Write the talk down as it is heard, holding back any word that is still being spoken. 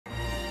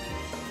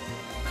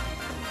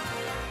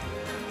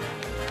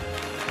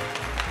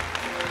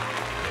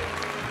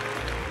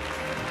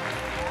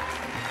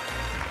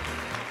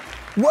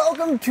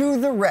Welcome to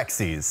the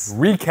REXYS.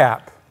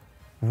 Recap.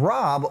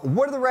 Rob,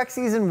 what are the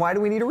REXYS and why do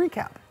we need a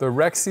recap? The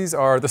REXYS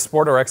are the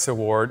SportRx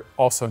Award,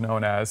 also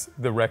known as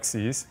the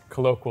REXYS,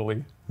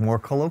 colloquially. More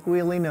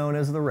colloquially known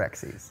as the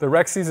REXYS. The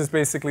REXYS is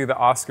basically the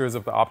Oscars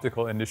of the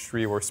optical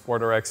industry, where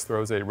SportRx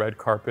throws a red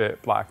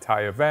carpet, black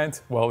tie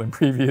event. Well, in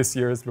previous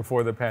years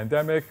before the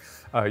pandemic,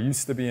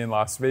 used to be in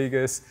Las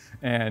Vegas,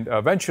 and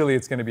eventually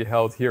it's going to be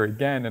held here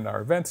again in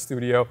our event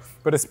studio.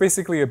 But it's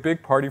basically a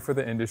big party for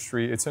the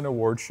industry. It's an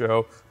award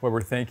show where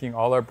we're thanking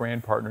all our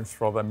brand partners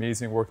for all the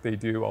amazing work they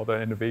do, all the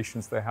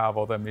innovations they have,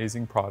 all the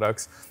amazing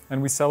products,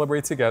 and we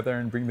celebrate together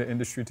and bring the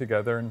industry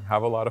together and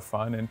have a lot of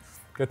fun and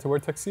get to wear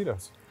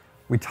tuxedos.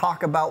 We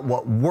talk about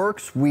what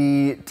works,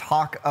 we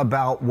talk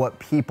about what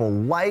people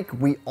like.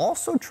 We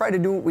also try to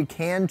do what we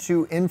can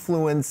to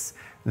influence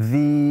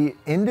the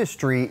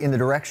industry in the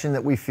direction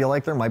that we feel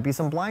like there might be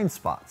some blind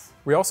spots.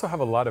 We also have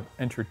a lot of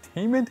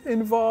entertainment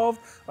involved.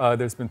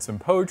 There's been some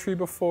poetry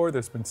before,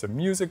 there's been some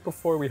music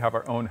before. We have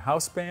our own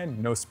house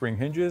band, No Spring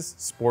Hinges,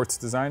 sports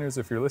designers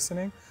if you're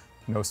listening,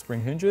 no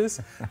spring hinges.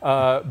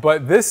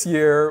 But this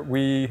year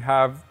we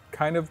have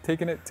kind of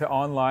taken it to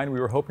online. We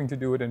were hoping to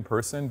do it in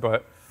person,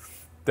 but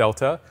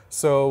Delta.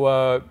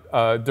 So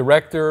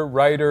director,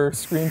 writer,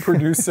 screen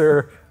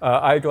producer,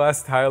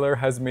 Eyeglass Tyler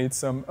has made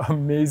some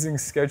amazing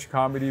sketch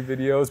comedy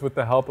videos with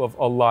the help of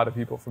a lot of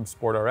people from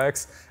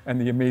SportRx and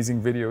the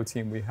amazing video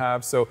team we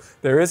have. So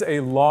there is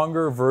a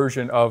longer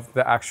version of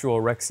the actual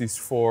REXYS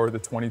 4, the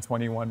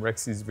 2021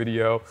 REXYS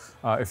video.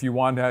 If you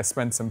want to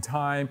spend some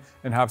time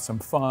and have some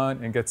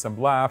fun and get some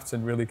laughs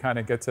and really kind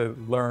of get to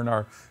learn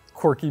our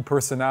quirky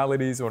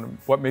personalities or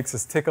what makes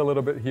us tick a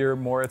little bit here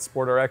more at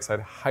SportRx, I'd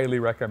highly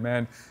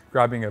recommend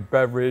grabbing a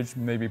beverage,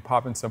 maybe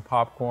popping some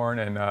popcorn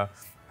and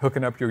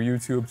hooking up your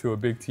YouTube to a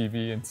big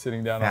TV and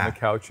sitting down on the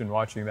couch and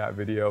watching that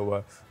video.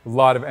 A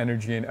lot of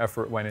energy and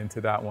effort went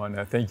into that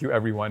one. Thank you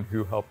everyone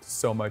who helped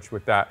so much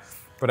with that.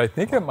 But I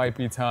think it might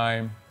be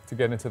time to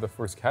get into the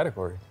first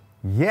category.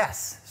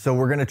 Yes, so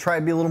we're gonna try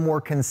to be a little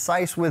more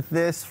concise with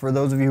this. For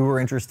those of you who are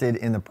interested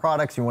in the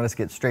products, you want us to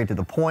get straight to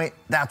the point,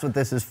 that's what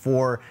this is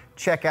for.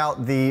 Check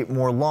out the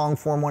more long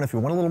form one if you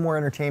want a little more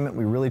entertainment.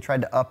 We really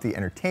tried to up the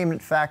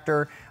entertainment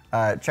factor.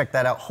 Check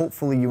that out,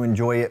 hopefully you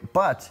enjoy it.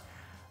 But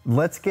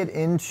let's get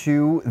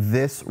into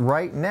this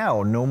right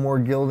now. No more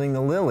gilding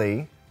the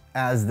lily,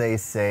 as they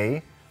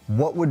say.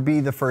 What would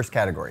be the first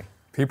category?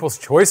 People's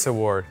Choice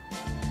Award.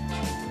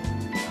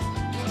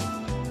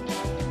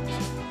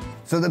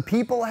 So the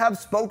people have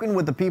spoken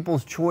with the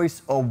People's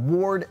Choice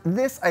Award.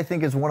 This, I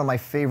think, is one of my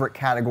favorite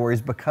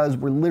categories because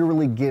we're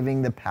literally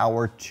giving the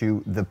power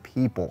to the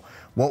people.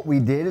 What we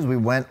did is we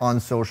went on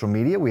social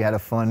media. We had a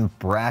fun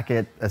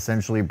bracket,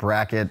 essentially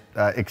bracket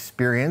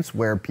experience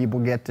where people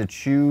get to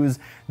choose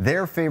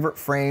their favorite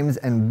frames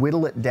and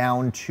whittle it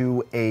down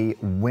to a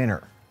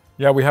winner.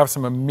 Yeah, we have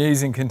some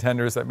amazing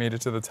contenders that made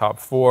it to the top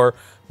 4.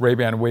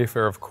 Ray-Ban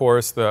Wayfarer, of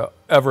course, the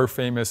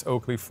ever-famous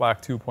Oakley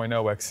Flak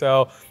 2.0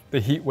 XL,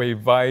 the Heatwave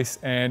Vice,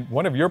 and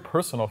one of your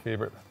personal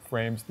favorite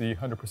frames, the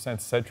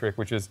 100% Centric,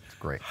 which is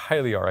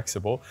highly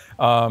RXable.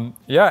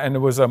 Yeah, and it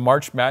was a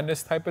March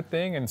Madness type of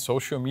thing, and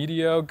social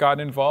media got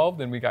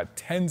involved, and we got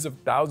tens of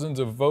thousands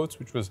of votes,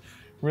 which was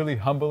really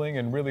humbling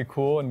and really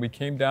cool, and we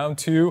came down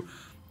to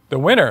the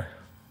winner.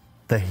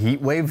 The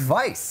Heatwave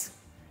Vice.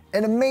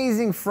 An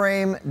amazing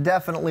frame,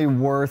 definitely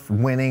worth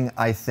winning,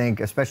 I think,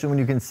 especially when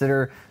you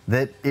consider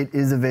that it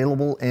is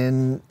available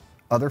in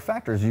other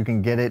factors. You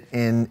can get it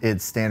in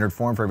its standard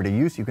form for everyday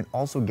use. You can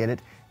also get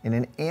it in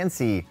an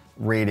ANSI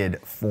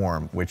rated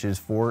form, which is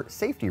for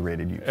safety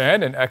rated use.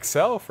 And an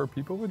XL for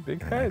people with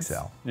big heads.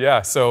 XL.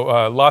 Yeah,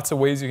 so lots of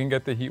ways you can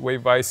get the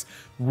Heatwave Vice.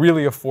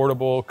 Really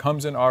affordable,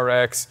 comes in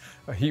RX.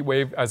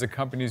 Heatwave as a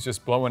company is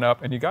just blowing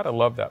up, and you gotta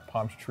love that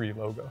palm tree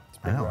logo. It's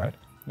pretty rad.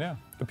 Yeah,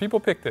 the people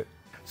picked it.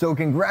 So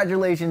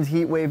congratulations,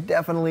 Heatwave,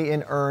 definitely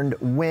an earned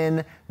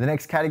win. The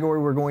next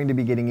category we're going to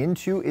be getting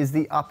into is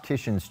the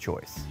Optician's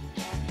Choice.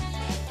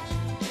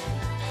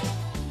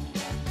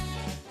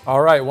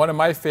 All right, one of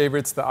my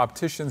favorites, the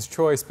Optician's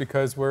Choice,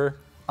 because we're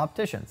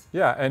opticians.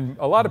 Yeah, and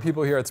a lot of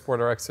people here at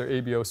SportRx are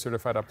ABO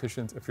certified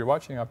opticians. If you're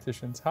watching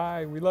opticians,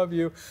 hi, we love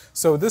you.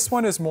 So this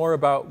one is more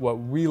about what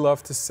we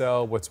love to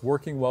sell, what's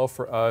working well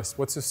for us,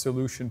 what's a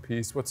solution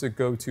piece, what's a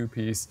go-to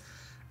piece.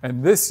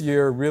 And this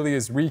year really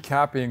is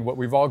recapping what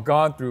we've all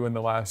gone through in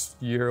the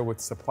last year with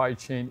supply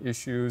chain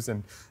issues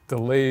and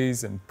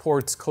delays and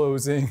ports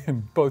closing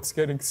and boats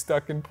getting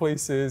stuck in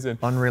places and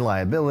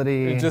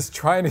unreliability. And just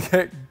trying to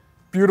get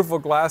beautiful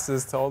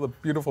glasses to all the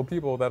beautiful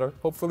people that are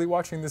hopefully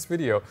watching this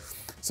video.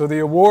 So the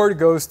award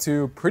goes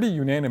to, pretty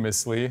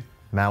unanimously,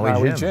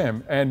 Maui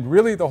Jim. And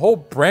really the whole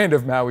brand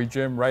of Maui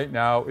Jim right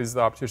now is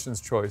the Optician's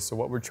Choice. So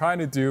what we're trying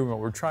to do and what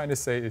we're trying to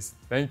say is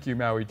thank you,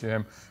 Maui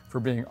Jim, for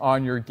being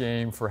on your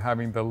game, for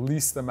having the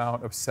least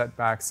amount of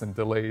setbacks and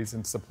delays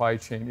and supply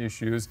chain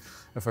issues.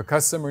 If a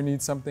customer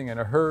needs something in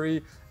a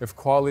hurry, if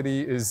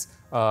quality is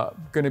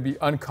going to be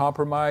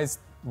uncompromised,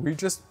 we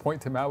just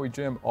point to Maui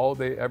Jim all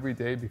day, every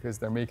day, because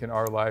they're making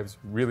our lives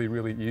really,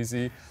 really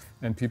easy.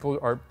 And people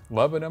are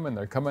loving them, and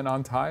they're coming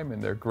on time,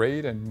 and they're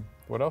great, and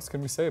what else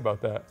can we say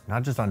about that?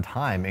 Not just on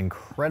time,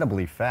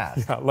 incredibly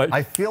fast. Yeah, like,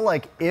 I feel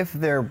like if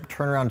their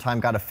turnaround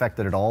time got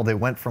affected at all, they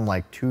went from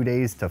like 2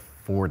 days to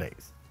 4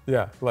 days.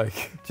 yeah,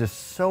 like,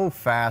 Just so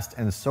fast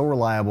and so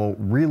reliable,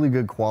 really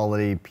good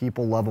quality.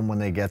 People love them when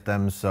they get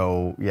them.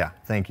 So yeah,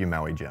 thank you,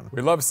 Maui Jim.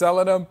 we love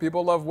selling them.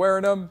 People love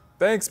wearing them.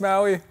 Thanks,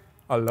 Maui.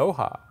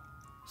 Aloha.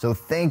 So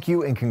thank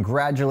you and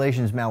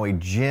congratulations, Maui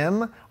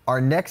Jim.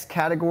 Our next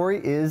category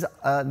is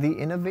the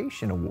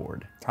Innovation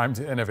Award. Time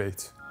to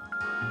innovate.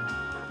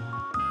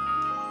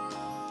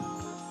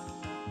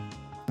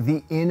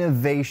 The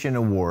Innovation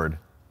Award.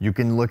 You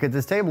can look at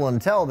this table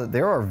and tell that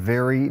there are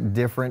very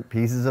different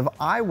pieces of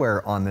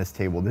eyewear on this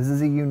table. This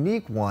is a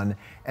unique one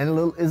and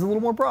is a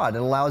little more broad.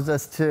 It allows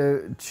us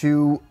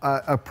to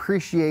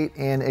appreciate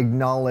and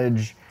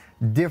acknowledge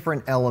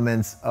different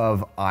elements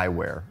of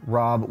eyewear.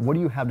 Rob, what do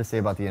you have to say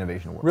about the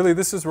Innovation Award? Really,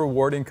 this is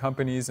rewarding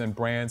companies and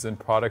brands and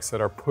products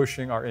that are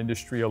pushing our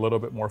industry a little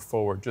bit more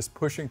forward, just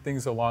pushing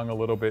things along a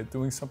little bit,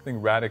 doing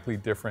something radically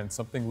different,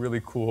 something really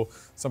cool,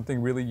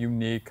 something really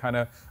unique, kind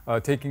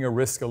of taking a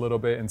risk a little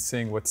bit and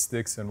seeing what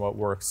sticks and what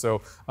works.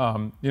 So,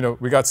 you know,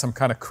 we got some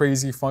kind of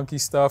crazy, funky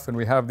stuff, and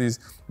we have these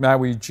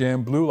Maui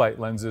Jim blue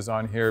light lenses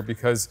on here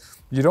because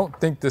you don't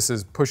think this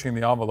is pushing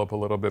the envelope a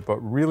little bit, but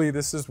really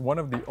this is one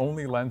of the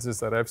only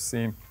lenses that I've seen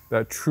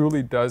that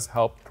truly does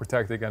help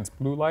protect against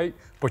blue light,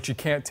 but you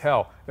can't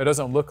tell. It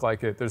doesn't look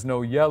like it. There's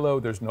no yellow,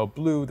 there's no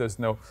blue, there's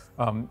no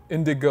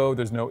indigo,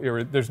 there's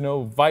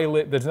no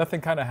violet, there's nothing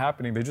kind of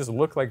happening. They just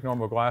look like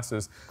normal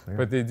glasses,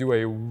 but they do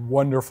a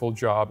wonderful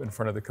job in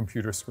front of the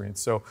computer screen.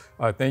 So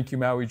thank you,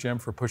 Maui Jim,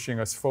 for pushing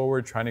us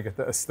forward, trying to get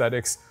the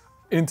aesthetics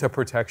into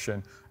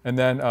protection. And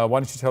then why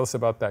don't you tell us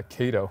about that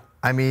Kato?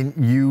 I mean,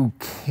 you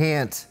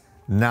can't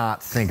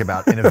not think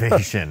about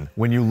innovation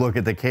when you look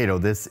at the Kato.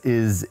 This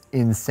is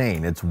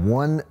insane. It's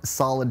one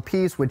solid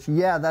piece, which,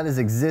 yeah, that has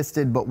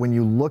existed, but when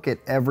you look at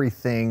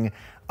everything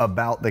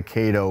about the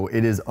Kato,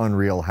 it is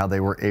unreal how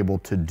they were able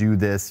to do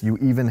this. You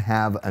even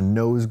have a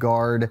nose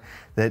guard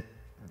that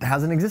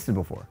hasn't existed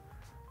before.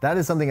 That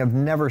is something I've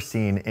never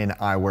seen in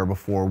eyewear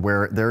before,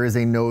 where there is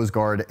a nose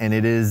guard and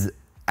it is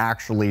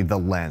actually the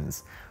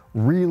lens.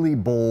 Really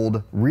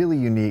bold, really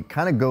unique,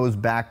 kind of goes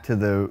back to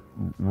the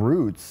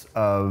roots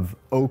of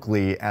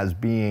Oakley as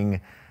being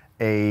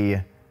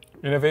a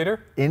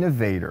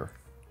innovator.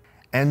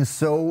 And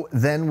so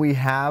then we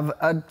have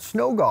a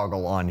snow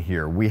goggle on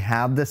here. We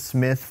have the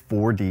Smith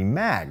 4D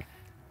Mag.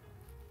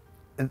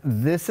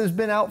 This has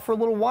been out for a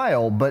little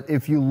while, but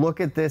if you look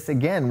at this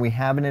again, we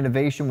have an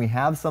innovation. We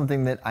have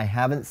something that I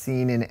haven't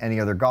seen in any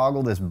other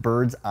goggle, this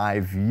bird's eye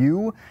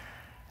view.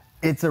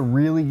 It's a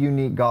really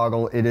unique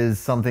goggle. It is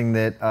something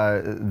that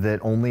that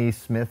only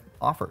Smith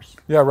offers.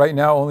 Yeah, right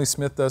now only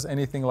Smith does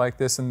anything like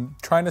this, and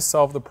trying to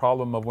solve the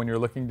problem of when you're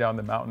looking down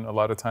the mountain, a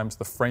lot of times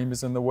the frame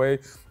is in the way.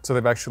 So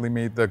they've actually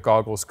made the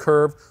goggles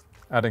curve,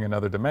 adding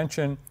another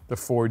dimension, the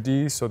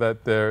 4D, so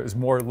that there is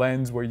more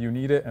lens where you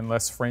need it and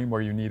less frame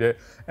where you need it.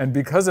 And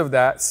because of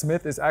that,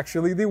 Smith is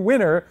actually the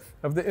winner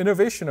of the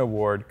Innovation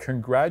Award.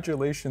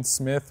 Congratulations,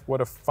 Smith.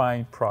 What a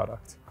fine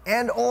product.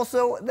 And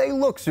also, they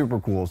look super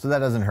cool, so that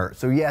doesn't hurt.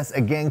 So yes,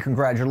 again,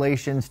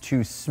 congratulations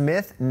to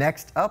Smith.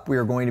 Next up, we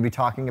are going to be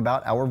talking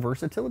about our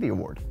Versatility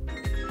Award.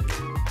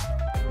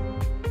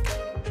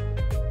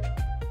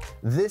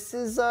 This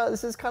is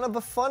kind of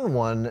a fun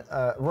one.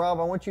 Rob,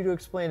 I want you to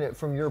explain it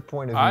from your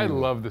point of view. I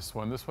love this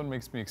one. This one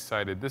makes me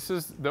excited.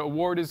 The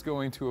award is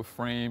going to a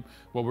frame.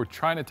 What we're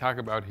trying to talk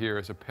about here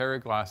is a pair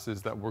of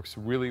glasses that works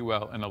really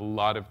well in a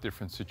lot of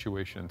different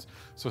situations.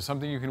 So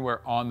something you can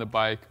wear on the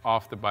bike,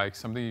 off the bike,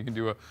 something you can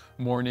do a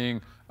morning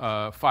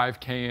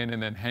 5K in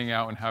and then hang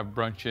out and have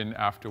brunch in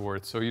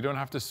afterwards. So you don't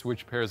have to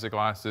switch pairs of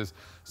glasses.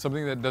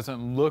 Something that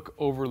doesn't look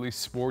overly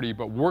sporty,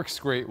 but works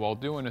great while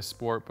doing a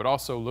sport, but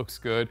also looks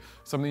good.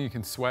 Something you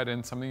can sweat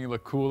in, something you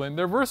look cool in.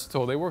 They're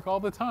versatile, they work all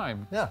the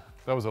time. Yeah.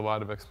 That was a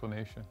lot of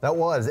explanation. That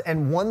was,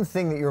 and one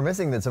thing that you're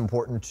missing that's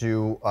important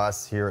to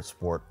us here at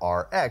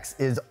SportRx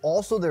is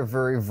also they're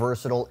very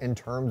versatile in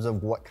terms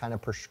of what kind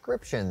of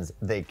prescriptions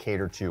they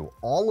cater to.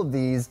 All of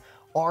these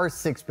are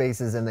 6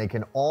 bases and they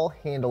can all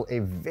handle a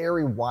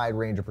very wide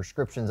range of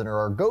prescriptions and are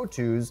our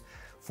go-tos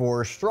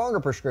for stronger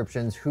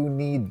prescriptions who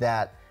need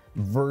that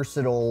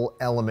versatile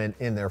element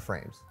in their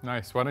frames.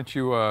 Nice, why don't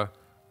you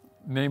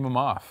name them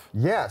off?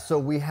 Yeah, so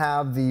we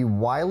have the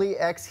Wiley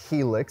X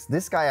Helix.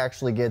 This guy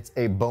actually gets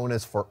a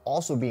bonus for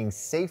also being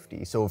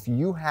safety. So if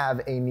you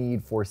have a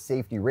need for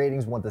safety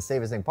ratings, want the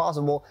safest thing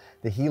possible,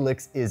 the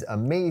Helix is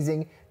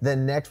amazing.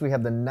 Then next we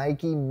have the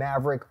Nike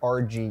Maverick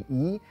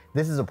RGE.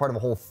 This is a part of a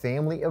whole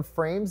family of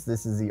frames.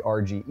 This is the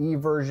RGE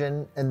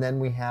version. And then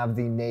we have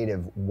the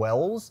native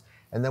Wells.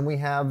 And then we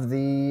have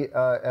the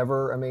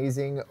ever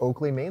amazing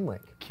Oakley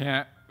Mainlink.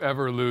 Can't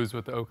ever lose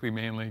with the Oakley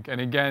Mainlink. And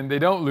again, they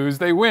don't lose,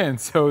 they win.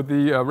 So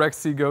the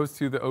REXYS goes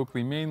to the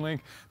Oakley Mainlink.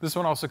 This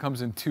one also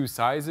comes in 2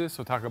 sizes.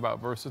 So talk about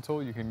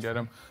versatile. You can get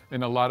them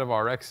in a lot of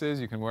RXs.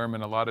 You can wear them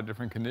in a lot of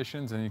different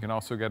conditions, and you can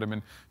also get them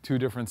in 2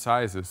 different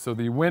sizes. So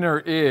the winner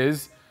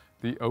is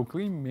the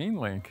Oakley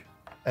Mainlink.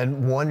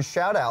 And one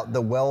shout out,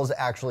 the Wells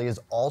actually is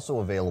also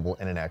available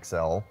in an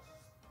XL.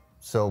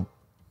 So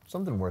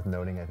something worth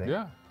noting, I think.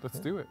 Yeah, let's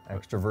do it.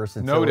 Extra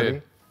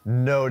versatility.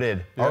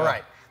 Noted. Yeah. All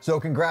right. So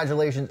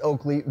congratulations,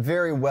 Oakley.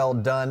 Very well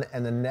done.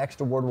 And the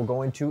next award we'll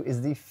go into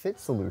is the Fit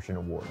Solution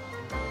Award.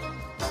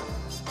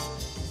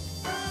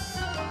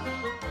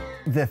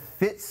 The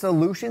Fit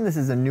Solution, this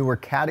is a newer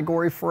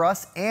category for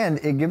us, and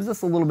it gives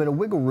us a little bit of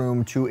wiggle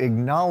room to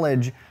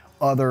acknowledge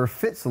other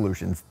fit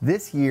solutions.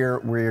 This year,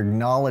 we're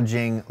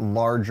acknowledging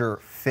larger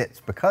fits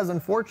because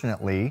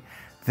unfortunately,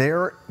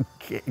 there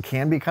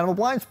can be kind of a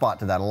blind spot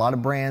to that. A lot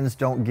of brands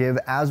don't give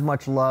as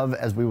much love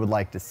as we would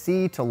like to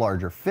see to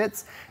larger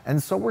fits,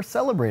 and so we're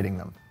celebrating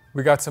them.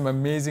 We got some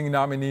amazing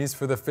nominees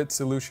for the Fit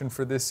Solution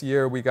for this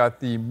year. We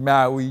got the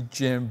Maui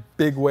Gym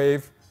Big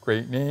Wave,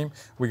 great name.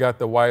 We got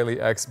the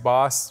Wiley X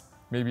Boss,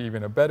 maybe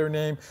even a better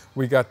name.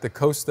 We got the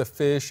Costa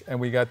Fish, and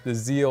we got the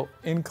Zeal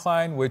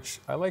Incline,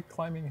 which I like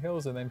climbing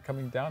hills and then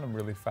coming down them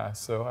really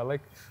fast. So I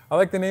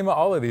like the name of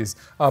all of these.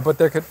 But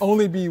there could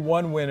only be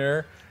one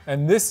winner,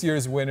 and this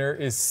year's winner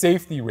is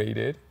safety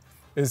rated,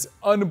 is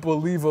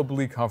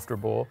unbelievably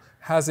comfortable,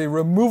 has a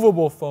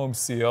removable foam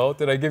seal.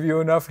 Did I give you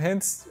enough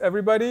hints,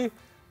 everybody?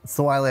 It's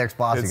the Wiley X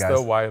Boss, you guys.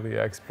 It's the Wiley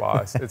X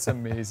Boss. It's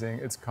amazing.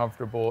 It's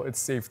comfortable. It's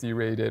safety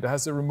rated. It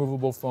has a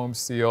removable foam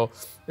seal.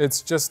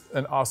 It's just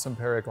an awesome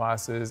pair of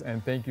glasses.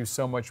 And thank you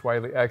so much,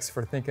 Wiley X,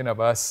 for thinking of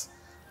us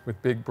with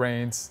big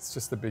brains. It's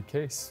just a big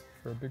case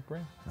for a big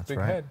brain. That's big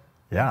right. head.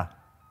 Yeah.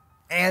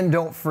 And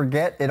don't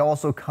forget, it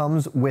also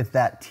comes with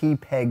that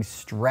T-peg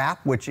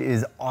strap, which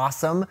is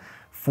awesome.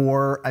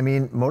 I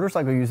mean,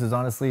 motorcycle use is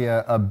honestly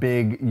a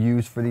big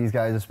use for these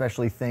guys,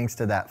 especially thanks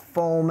to that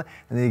foam.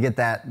 And then you get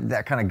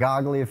that kind of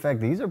goggly effect.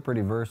 These are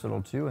pretty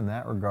versatile too in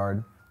that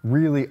regard.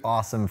 Really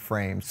awesome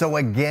frame. So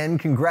again,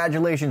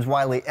 congratulations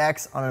Wiley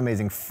X on an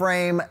amazing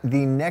frame.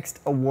 The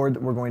next award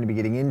that we're going to be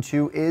getting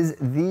into is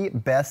the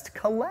Best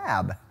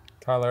Collab.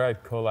 Tyler,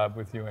 I'd collab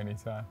with you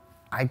anytime.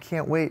 I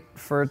can't wait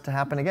for it to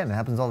happen again. It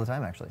happens all the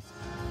time, actually.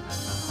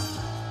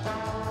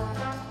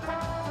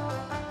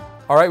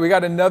 All right, we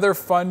got another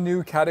fun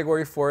new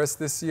category for us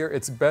this year.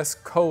 It's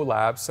Best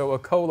Collab. So a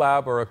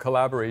collab or a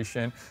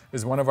collaboration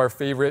is one of our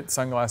favorite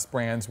sunglass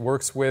brands,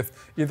 works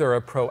with either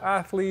a pro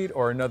athlete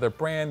or another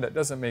brand that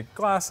doesn't make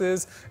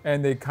glasses,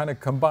 and they kind of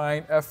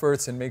combine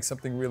efforts and make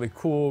something really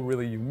cool,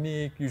 really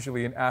unique,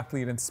 usually an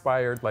athlete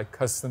inspired, like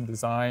custom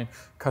design,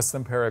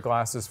 custom pair of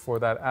glasses for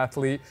that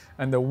athlete.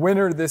 And the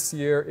winner this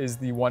year is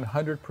the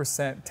 100%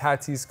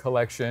 Tatis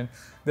collection.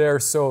 They're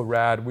so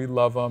rad. We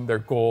love them. They're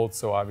gold,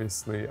 so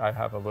obviously I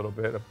have a little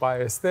bit of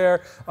bias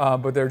there,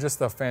 but they're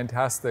just a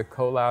fantastic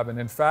collab. And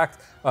in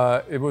fact,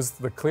 it was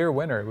the clear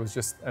winner. It was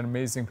just an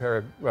amazing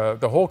pair of,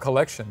 the whole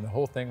collection, the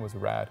whole thing was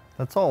rad.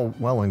 That's all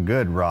well and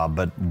good, Rob,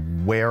 but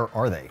where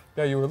are they?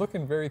 Yeah, you were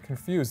looking very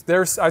confused.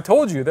 I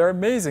told you, they're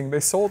amazing. They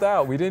sold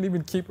out. We didn't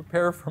even keep a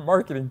pair for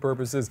marketing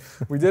purposes.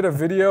 We did a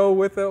video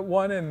with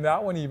one, and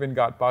that one even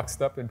got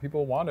boxed up, and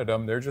people wanted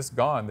them. They're just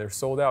gone. They're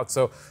sold out.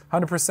 So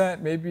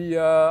 100%, maybe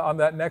on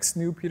that next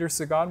new Peter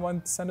Sagan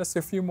one, send us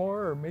a few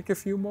more or make a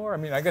few more. I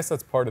mean, I guess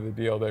that's part of the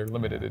deal. They're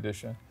limited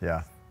edition.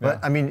 Yeah, but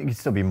I mean, it can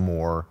still be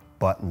more,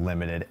 but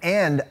limited.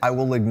 And I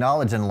will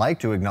acknowledge and like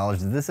to acknowledge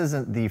that this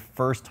isn't the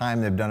first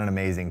time they've done an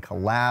amazing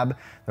collab.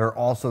 There are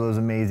also those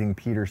amazing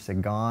Peter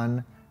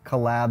Sagan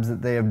collabs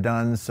that they have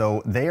done.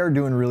 So they are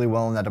doing really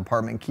well in that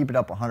department. Keep it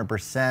up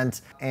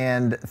 100%.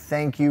 And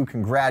thank you,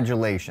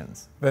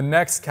 congratulations. The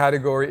next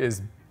category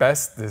is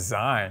Best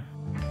Design.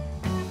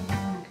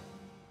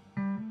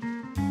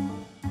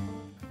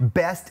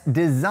 Best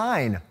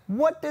design.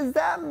 What does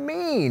that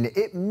mean?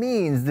 It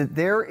means that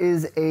there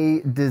is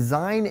a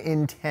design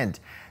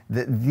intent,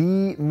 that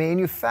the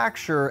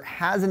manufacturer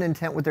has an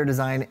intent with their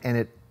design and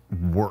it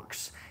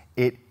works.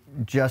 It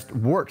just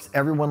works.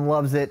 Everyone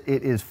loves it.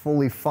 It is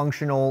fully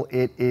functional.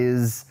 It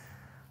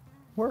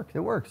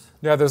works.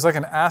 Yeah, there's like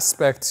an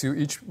aspect to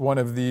each one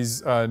of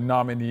these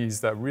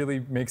nominees that really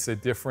makes a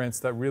difference,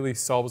 that really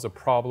solves a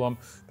problem,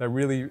 that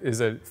really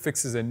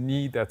fixes a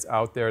need that's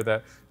out there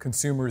that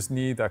consumers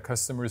need, that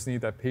customers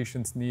need, that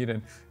patients need,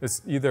 and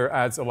it's either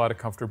adds a lot of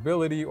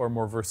comfortability or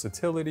more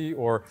versatility,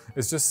 or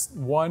it's just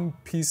one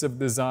piece of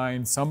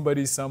design,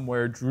 somebody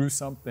somewhere drew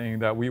something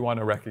that we want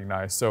to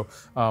recognize. So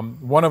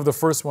one of the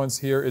first ones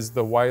here is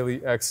the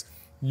Wiley X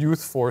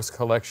Youth Force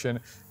collection.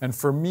 And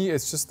for me,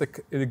 it's just the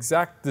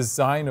exact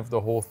design of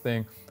the whole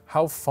thing,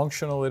 how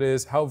functional it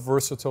is, how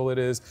versatile it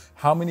is,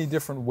 how many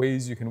different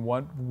ways you can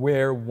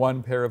wear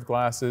one pair of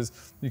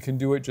glasses. You can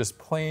do it just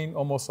plain,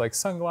 almost like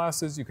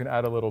sunglasses. You can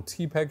add a little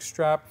T-peg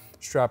strap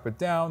it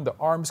down, the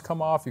arms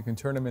come off, you can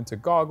turn them into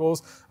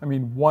goggles. I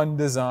mean, one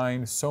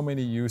design, so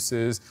many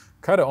uses.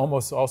 Kind of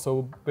almost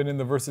also been in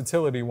the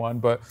versatility one,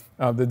 but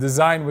the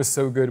design was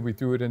so good, we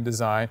threw it in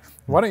design.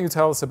 Why don't you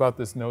tell us about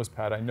this nose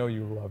pad? I know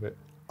you love it.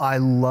 I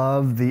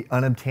love the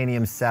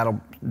unobtainium saddle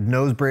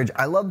nose bridge.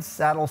 I love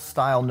saddle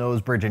style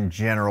nose bridge in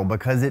general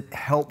because it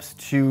helps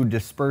to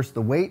disperse the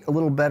weight a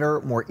little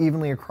better, more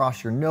evenly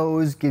across your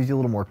nose, gives you a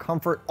little more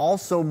comfort,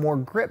 also more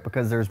grip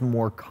because there's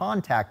more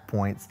contact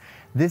points.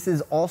 This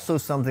is also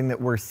something that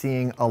we're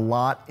seeing a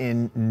lot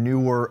in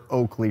newer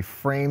Oakley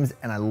frames,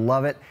 and I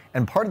love it.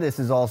 And part of this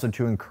is also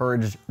to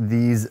encourage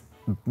these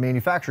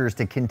manufacturers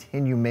to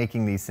continue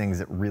making these things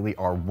that really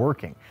are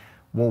working.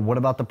 Well, what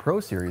about the Pro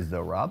Series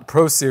though, Rob?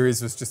 Pro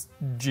Series was just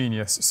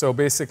genius. So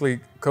basically,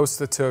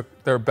 Costa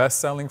took their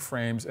best-selling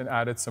frames and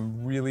added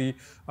some really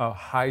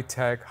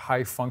high-tech,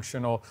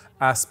 high-functional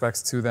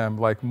aspects to them,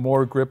 like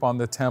more grip on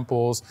the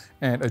temples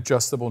and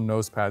adjustable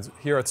nose pads.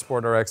 Here at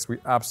SportRx, we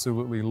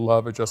absolutely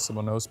love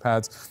adjustable nose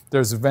pads.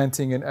 There's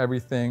venting and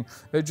everything.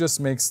 It just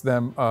makes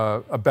them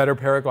a better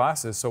pair of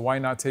glasses. So why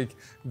not take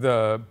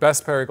the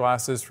best pair of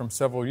glasses from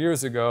several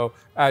years ago,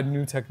 add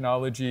new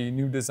technology,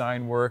 new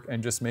design work,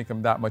 and just make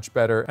them that much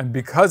better. And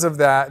because of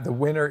that, the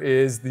winner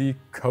is the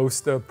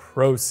Costa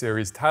Pro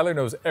Series. Tyler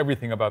knows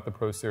everything about the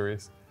Pro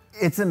Series.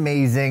 It's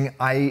amazing.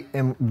 I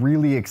am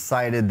really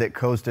excited that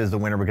Costa is the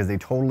winner because they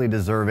totally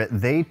deserve it.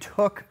 They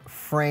took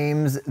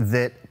frames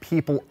that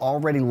people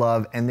already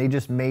love and they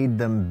just made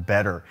them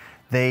better.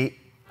 They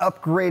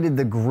upgraded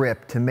the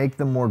grip to make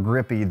them more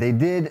grippy. They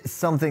did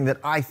something that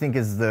I think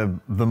is the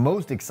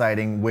most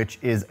exciting, which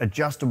is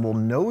adjustable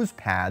nose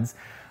pads.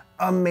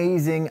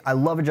 Amazing. I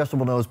love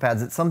adjustable nose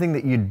pads. It's something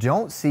that you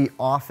don't see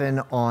often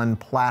on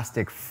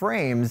plastic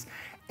frames.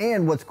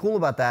 And what's cool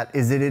about that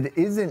is that it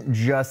isn't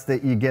just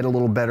that you get a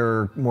little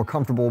better, more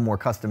comfortable, more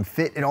custom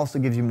fit, it also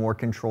gives you more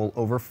control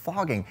over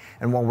fogging.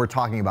 And while we're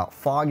talking about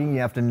fogging, you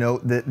have to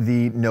note that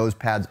the nose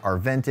pads are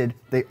vented.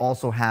 They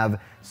also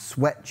have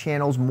sweat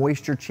channels,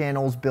 moisture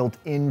channels built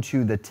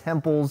into the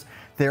temples.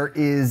 There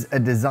is a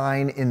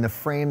design in the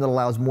frame that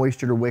allows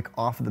moisture to wick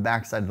off of the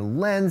backside of the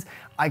lens.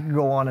 I could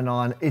go on and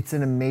on. It's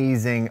an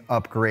amazing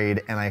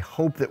upgrade, and I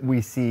hope that we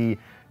see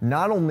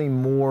not only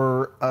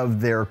more of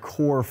their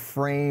core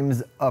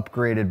frames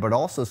upgraded, but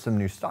also some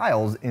new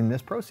styles in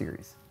this Pro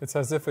Series. It's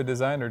as if a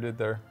designer did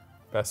their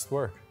best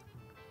work.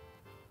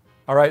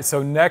 All right,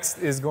 so next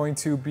is going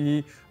to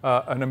be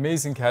an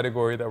amazing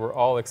category that we're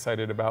all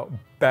excited about,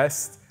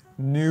 Best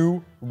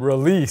New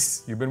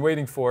Release. You've been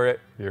waiting for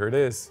it. Here it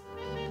is.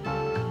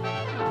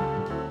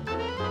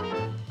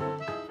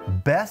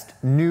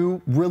 Best New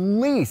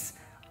Release.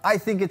 I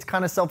think it's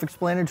kind of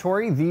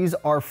self-explanatory. These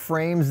are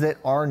frames that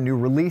are new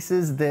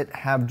releases that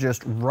have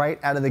just right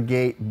out of the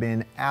gate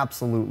been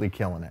absolutely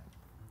killing it.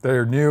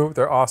 They're new,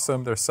 they're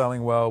awesome, they're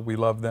selling well, we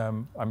love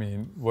them. I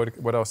mean,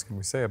 what else can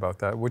we say about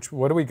that?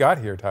 What do we got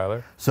here,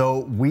 Tyler? So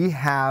we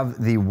have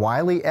the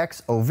Wiley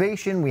X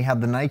Ovation, we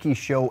have the Nike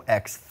Show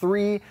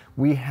X3,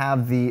 we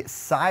have the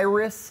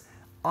Cyrus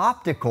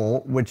Optical,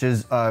 which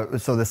is,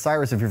 so the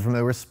Cyrus, if you're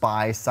familiar with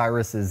Spy,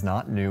 Cyrus is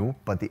not new,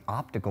 but the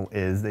Optical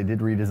is. They did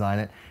redesign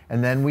it.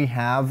 And then we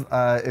have,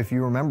 if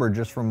you remember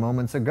just from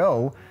moments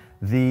ago,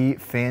 the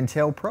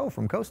Fantail Pro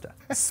from Costa.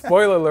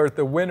 Spoiler alert,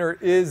 the winner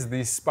is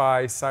the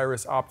Spy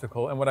Cyrus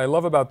Optical. And what I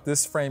love about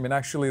this frame, and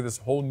actually this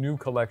whole new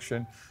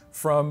collection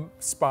from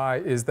Spy,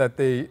 is that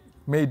they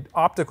made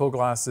optical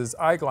glasses,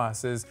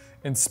 eyeglasses,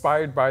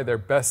 inspired by their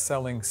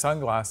best-selling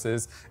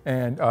sunglasses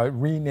and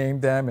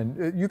renamed them.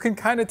 And you can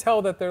kind of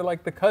tell that they're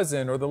like the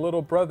cousin or the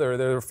little brother,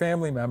 they're a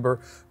family member.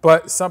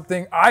 But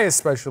something I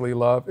especially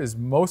love is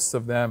most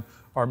of them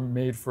are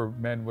made for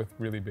men with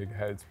really big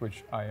heads,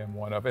 which I am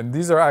one of. And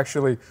these are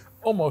actually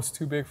almost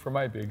too big for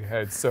my big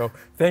head. So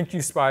thank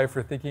you, Spy,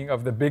 for thinking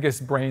of the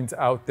biggest brains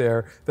out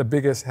there, the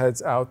biggest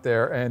heads out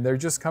there. And they're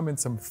just come in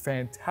some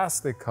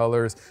fantastic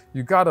colors.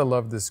 You gotta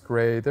love this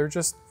gray. They're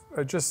just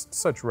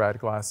such rad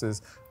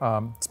glasses.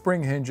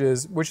 Spring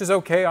hinges, which is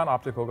okay on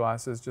optical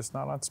glasses, just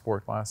not on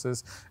sport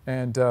glasses.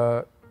 And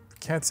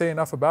can't say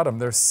enough about them.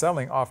 They're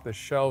selling off the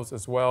shelves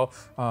as well.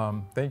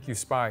 Thank you,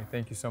 Spy.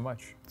 Thank you so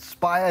much.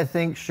 Spy, I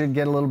think, should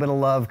get a little bit of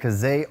love because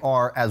they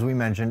are, as we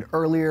mentioned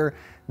earlier,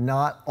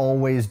 not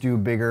always do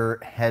bigger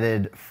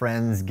headed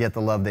friends get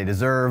the love they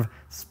deserve.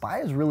 Spy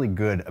is really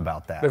good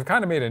about that. They've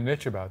kind of made a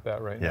niche about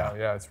that right now.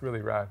 Yeah, it's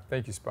really rad.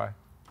 Thank you, Spy.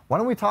 Why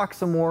don't we talk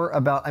some more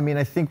about, I mean,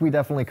 I think we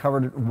definitely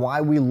covered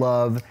why we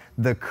love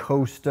the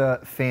Costa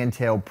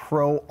Fantail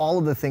Pro. All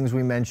of the things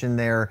we mentioned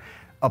there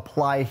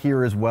apply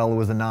here as well. It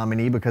was a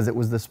nominee because it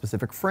was the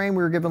specific frame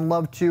we were giving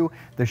love to.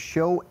 The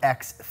Show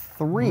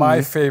X3.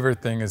 My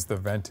favorite thing is the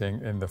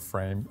venting in the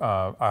frame.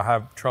 I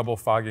have trouble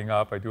fogging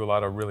up. I do a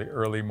lot of really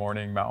early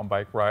morning mountain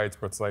bike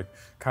rides where it's like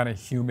kind of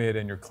humid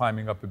and you're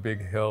climbing up a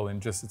big hill and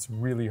just it's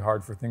really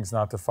hard for things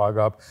not to fog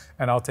up.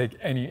 And I'll take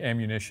any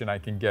ammunition I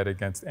can get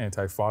against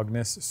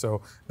anti-fogness.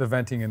 So the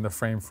venting in the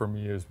frame for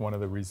me is one of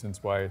the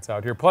reasons why it's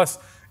out here. Plus,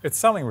 it's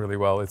selling really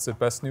well. It's the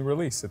best new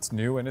release. It's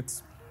new and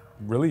it's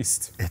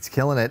released. It's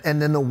killing it.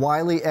 And then the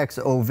Wiley X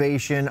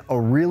Ovation, a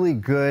really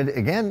good,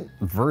 again,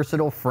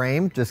 versatile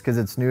frame. Just because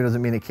it's new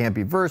doesn't mean it can't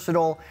be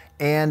versatile.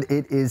 And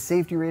it is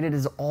safety rated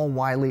as all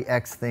Wiley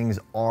X things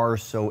are.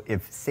 So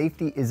if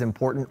safety is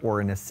important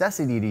or a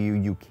necessity to you,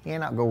 you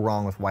cannot go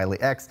wrong with Wiley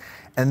X.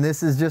 And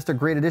this is just a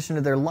great addition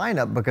to their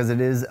lineup because it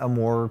is a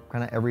more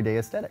kind of everyday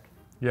aesthetic.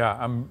 Yeah,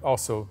 I'm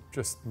also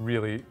just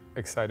really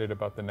excited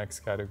about the next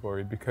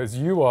category because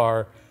you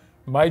are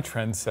my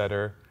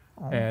trendsetter.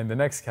 And the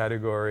next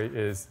category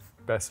is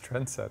Best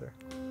Trendsetter.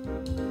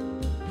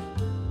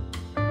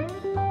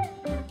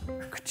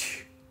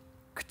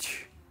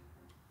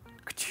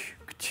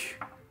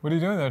 What are you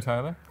doing there,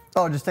 Tyler?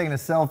 Oh, just taking a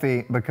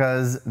selfie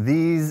because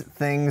these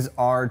things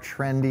are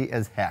trendy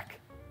as heck.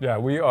 Yeah,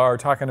 we are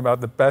talking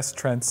about the best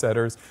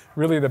trendsetters,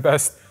 really the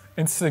best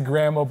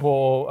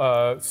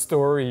Instagrammable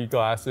story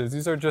glasses.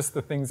 These are just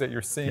the things that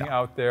you're seeing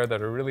out there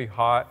that are really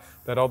hot,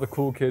 that all the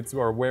cool kids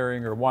are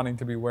wearing or wanting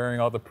to be wearing,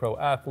 all the pro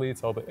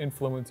athletes, all the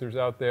influencers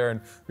out there.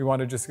 And we want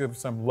to just give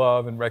some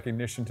love and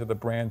recognition to the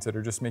brands that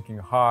are just making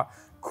hot,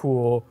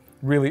 cool,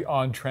 really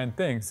on-trend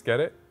things. Get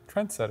it?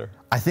 Trendsetter.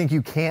 I think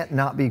you can't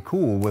not be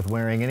cool with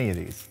wearing any of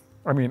these.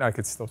 I mean, I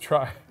could still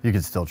try. You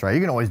can still try. You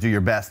can always do your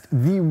best.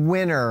 The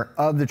winner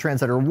of the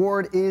Trendsetter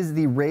Award is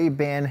the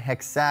Ray-Ban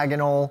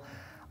Hexagonal.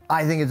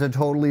 I think it's a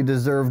totally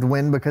deserved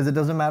win because it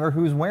doesn't matter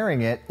who's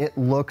wearing it. It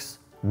looks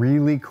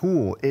really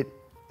cool. It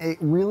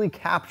really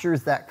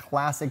captures that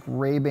classic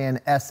Ray-Ban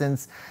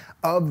essence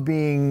of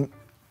being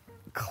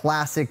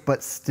classic,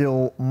 but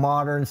still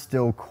modern,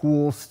 still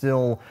cool,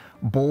 still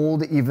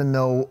bold, even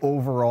though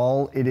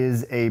overall it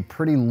is a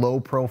pretty low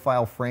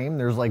profile frame.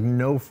 There's like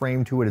no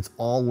frame to it. It's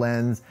all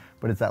lens,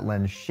 but it's that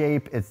lens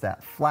shape. It's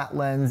that flat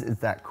lens.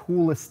 It's that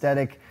cool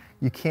aesthetic.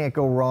 You can't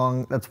go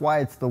wrong. That's why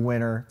it's the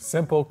winner.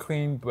 Simple,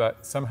 clean,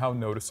 but somehow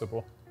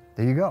noticeable.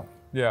 There you go.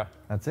 Yeah.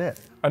 That's it.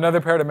 Another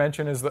pair to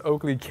mention is the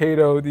Oakley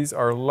Kato. These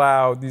are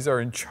loud, these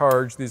are in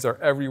charge, these are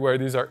everywhere,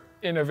 these are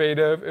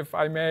innovative, if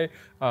I may.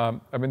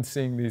 I've been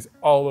seeing these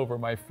all over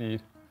my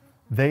feed.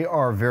 They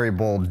are very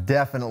bold,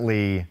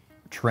 definitely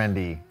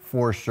trendy,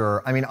 for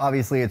sure. I mean,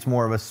 obviously it's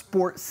more of a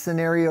sports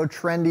scenario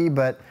trendy,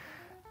 but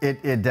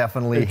it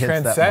definitely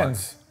hits that mark.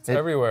 It's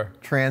everywhere.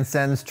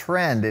 Transcends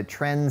trend, it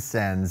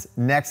transcends.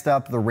 Next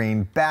up, the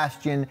Rain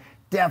Bastion.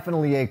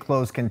 Definitely a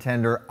close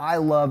contender. I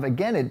love,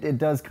 again, it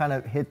does kind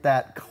of hit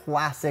that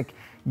classic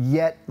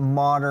yet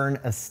modern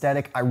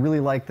aesthetic. I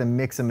really like the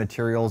mix of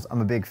materials.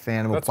 I'm a big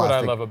fan of That's what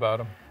I love about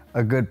them.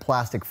 A good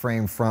plastic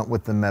frame front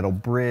with the metal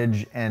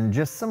bridge and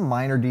just some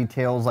minor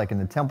details like in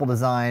the temple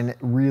design.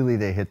 Really,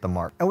 they hit the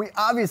mark. And we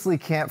obviously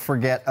can't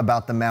forget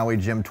about the Maui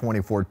Gym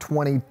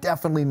 2420.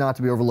 Definitely not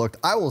to be overlooked.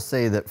 I will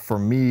say that for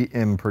me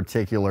in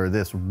particular,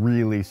 this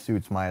really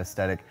suits my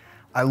aesthetic.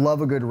 I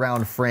love a good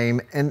round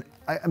frame, and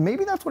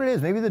maybe that's what it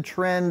is. Maybe the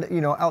trend,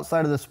 you know,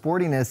 outside of the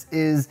sportiness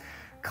is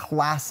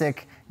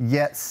classic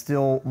yet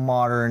still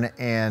modern,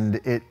 and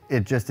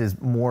it just is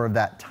more of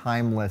that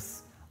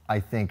timeless, I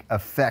think,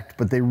 effect,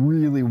 but they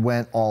really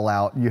went all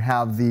out. You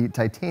have the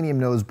titanium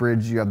nose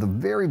bridge, you have the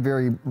very,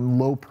 very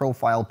low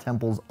profile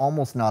temples,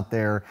 almost not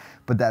there,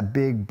 but that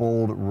big,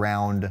 bold,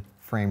 round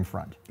frame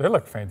front. They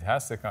look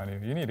fantastic on you.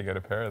 You need to get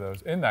a pair of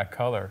those in that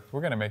color.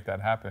 We're gonna make that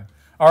happen.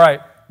 All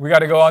right, we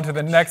gotta go on to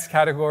the next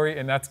category,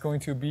 and that's going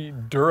to be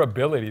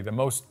durability, the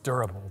most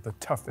durable, the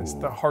toughest,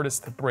 the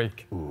hardest to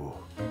break.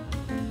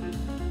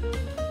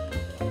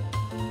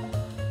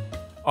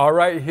 All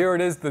right, here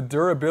it is, the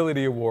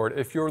Durability Award.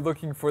 If you're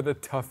looking for the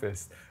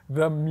toughest,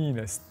 the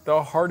meanest,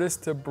 the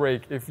hardest to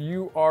break, if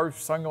you are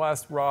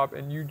Sunglass Rob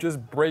and you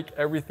just break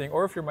everything,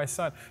 or if you're my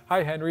son,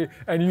 hi Henry,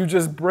 and you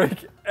just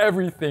break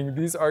everything,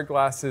 these are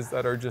glasses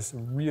that are just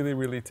really,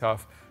 really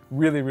tough,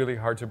 really, really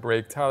hard to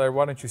break. Tyler,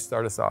 why don't you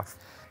start us off?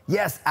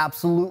 Yes,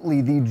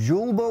 absolutely. The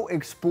Julbo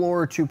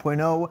Explorer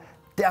 2.0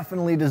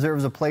 definitely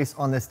deserves a place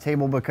on this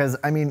table because,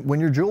 I mean, when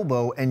you're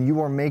Julbo and you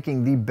are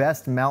making the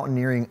best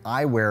mountaineering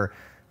eyewear,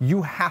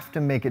 you have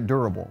to make it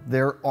durable.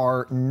 There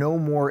are no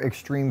more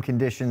extreme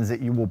conditions that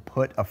you will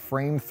put a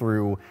frame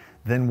through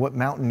than what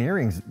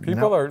mountaineering's.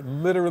 People are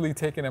literally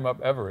taking them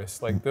up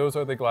Everest. Like, those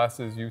are the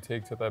glasses you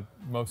take to the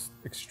most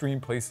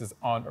extreme places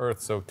on Earth.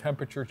 So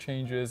temperature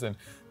changes, and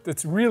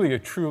it's really a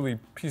truly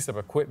piece of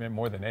equipment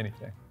more than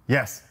anything.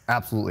 Yes,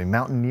 absolutely.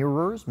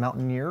 Mountaineers?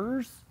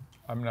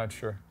 I'm not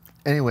sure.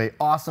 Anyway,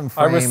 awesome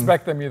frame. I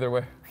respect them either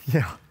way.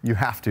 Yeah, you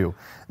have to.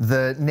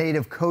 The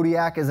Native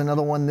Kodiak is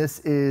another one. This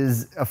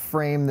is a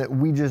frame that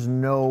we just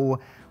know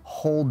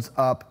holds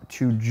up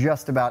to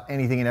just about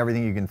anything and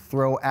everything you can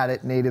throw at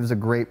it. Native's a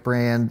great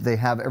brand. They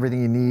have everything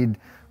you need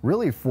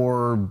really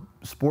for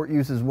sport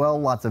use as well.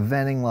 Lots of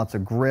venting, lots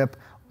of grip.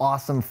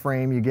 Awesome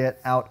frame you get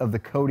out of the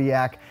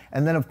Kodiak.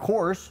 And then of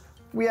course,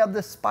 we have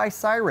the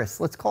Spycyrus.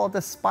 Let's call it the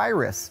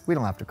Spyrus. We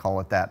don't have to call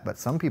it that, but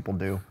some people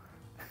do.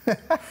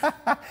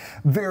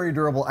 Very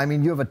durable. I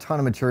mean, you have a ton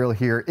of material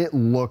here. It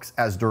looks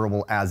as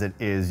durable as it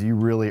is. You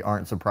really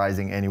aren't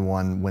surprising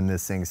anyone when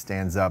this thing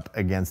stands up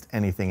against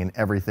anything and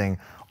everything.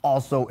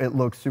 Also, it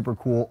looks super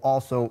cool.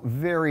 Also,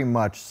 very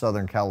much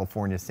Southern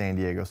California, San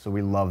Diego, so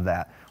we love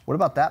that. What What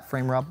about that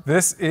frame, Rob?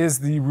 This is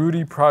the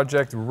Rudy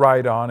Project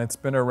Ride-On. It's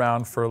been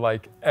around for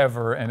like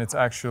ever, and it's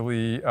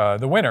actually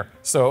the winner.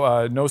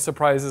 So no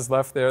surprises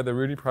left there. The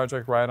Rudy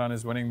Project Ride-On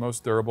is winning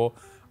most durable.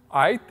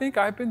 I think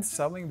I've been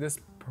selling this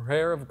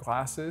pair of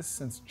glasses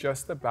since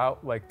just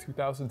about like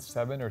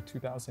 2007 or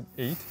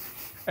 2008.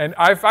 And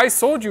if I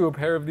sold you a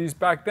pair of these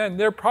back then,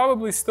 they're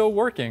probably still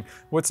working.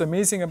 What's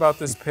amazing about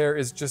this pair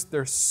is just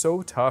they're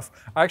so tough.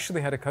 I actually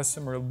had a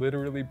customer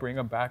literally bring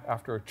them back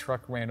after a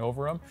truck ran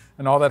over them.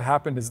 And all that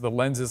happened is the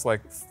lenses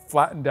like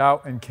flattened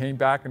out and came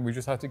back, and we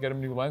just had to get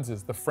them new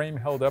lenses. The frame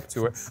held up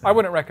to it. I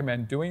wouldn't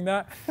recommend doing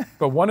that.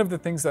 But one of the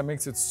things that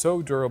makes it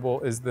so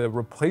durable is the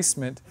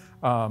replacement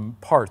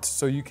parts.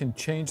 So you can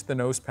change the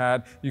nose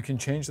pad, you can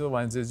change the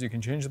lenses, you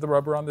can change the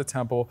rubber on the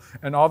temple,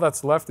 and all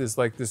that's left is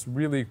like this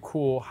really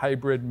cool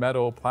hybrid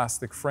metal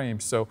plastic frame.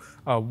 So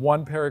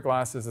one pair of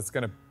glasses that's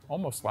gonna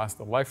almost last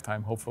a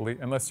lifetime, hopefully,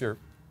 unless you're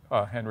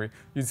Henry.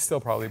 You'd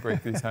still probably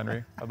break these,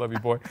 Henry. I love you,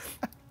 boy.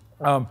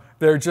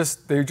 They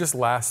just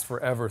last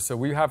forever. So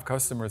we have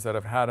customers that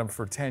have had them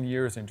for 10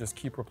 years and just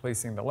keep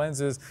replacing the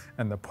lenses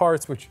and the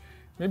parts, which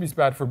maybe it's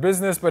bad for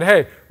business, but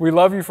hey, we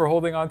love you for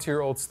holding on to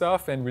your old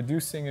stuff and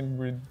reducing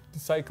and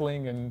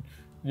recycling and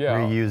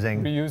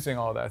reusing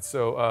all that.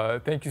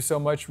 So thank you so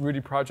much, Rudy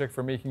Project,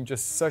 for making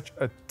just such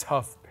a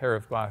tough pair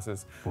of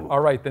glasses. Ooh. All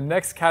right, the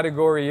next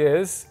category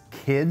is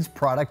Kids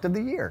Product of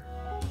the Year.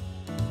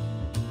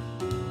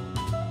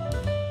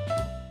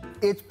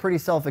 It's pretty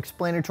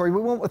self-explanatory. We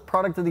went with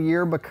Product of the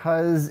Year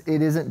because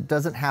it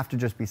doesn't have to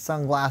just be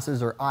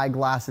sunglasses or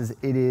eyeglasses.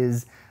 It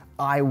is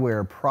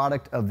Eyewear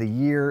Product of the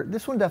Year.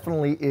 This one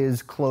definitely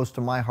is close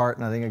to my heart,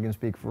 and I think I can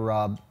speak for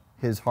Rob,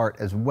 his heart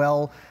as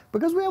well,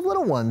 because we have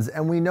little ones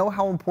and we know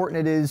how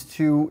important it is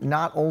to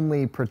not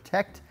only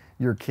protect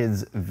your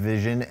kids'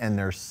 vision and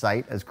their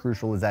sight, as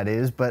crucial as that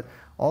is, but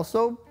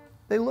also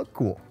they look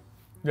cool.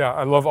 Yeah,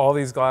 I love all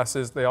these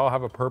glasses. They all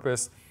have a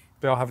purpose.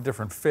 They all have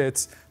different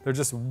fits. They're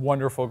just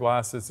wonderful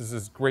glasses. This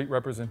is great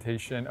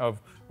representation of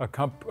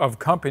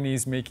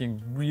companies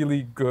making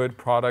really good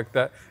product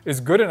that is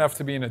good enough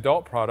to be an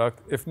adult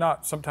product, if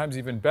not sometimes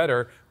even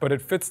better, but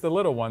it fits the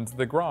little ones,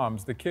 the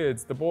groms, the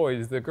kids, the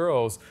boys, the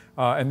girls,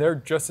 and they're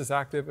just as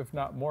active, if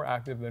not more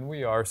active than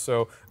we are.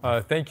 So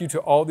thank you to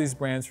all these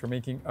brands for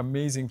making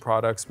amazing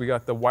products. We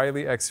got the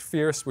Wiley X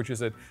Fierce, which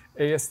is an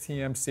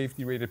ASTM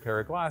safety rated pair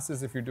of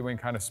glasses if you're doing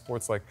kind of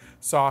sports like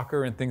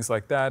soccer and things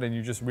like that, and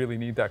you just really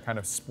need that kind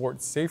of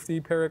sports safety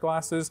pair of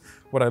glasses.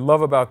 What I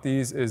love about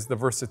these is the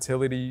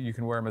versatility. You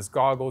can wear them as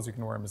goggles, you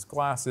can wear them as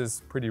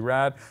glasses, pretty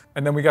rad.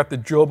 And then we got the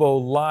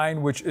Jobo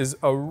line, which is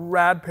a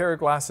rad pair of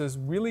glasses,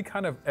 really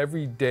kind of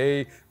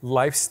everyday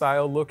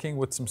lifestyle looking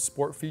with some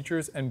sport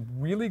features and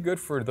really good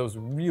for those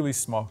really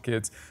small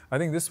kids. I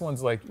think this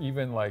one's like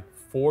even like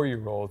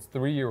 4-year-olds,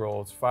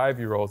 3-year-olds,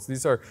 5-year-olds.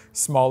 These are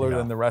smaller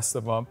than the rest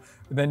of them.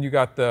 And then you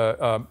got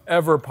the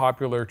ever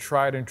popular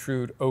tried and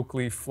true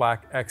Oakley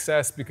Flak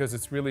XS, because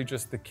it's really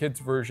just the kids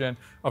version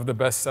of the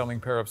best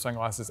selling pair of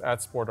sunglasses at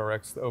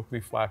SportRx, the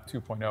Oakley Flak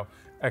 2.0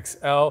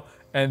 XL.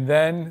 And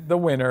then the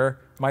winner,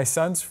 my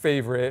son's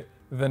favorite,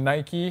 the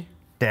Nike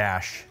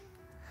Dash.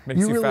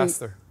 Makes you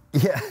faster.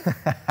 Yeah,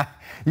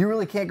 you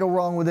really can't go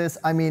wrong with this.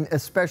 I mean,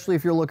 especially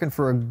if you're looking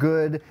for a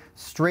good,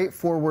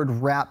 straightforward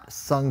wrapped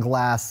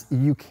sunglass,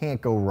 you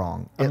can't go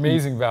wrong.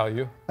 Amazing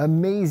value.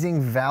 Amazing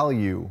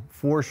value,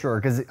 for sure.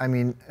 Because, I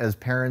mean, as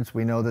parents,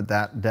 we know that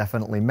that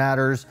definitely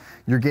matters.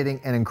 You're getting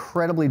an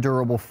incredibly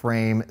durable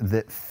frame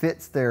that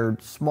fits their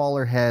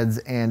smaller heads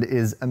and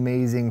is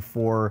amazing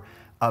for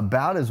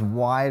about as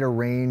wide a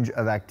range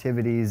of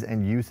activities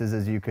and uses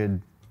as you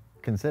could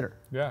consider.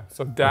 Yeah,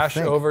 so dash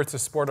over to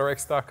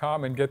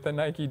sportrx.com and get the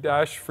Nike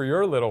Dash for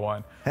your little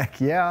one.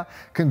 Heck yeah.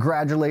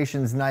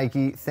 Congratulations,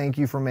 Nike. Thank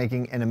you for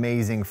making an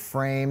amazing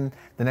frame.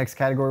 The next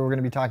category we're going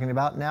to be talking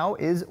about now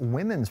is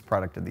Women's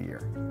Product of the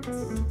Year.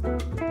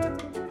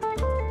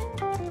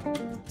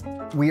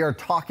 We are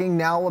talking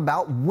now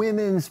about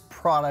Women's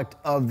Product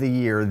of the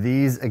Year.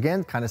 These,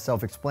 again, kind of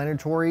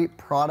self-explanatory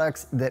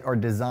products that are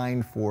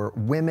designed for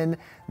women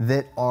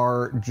that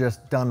are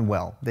just done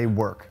well. They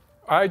work.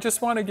 I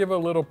just want to give a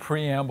little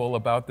preamble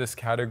about this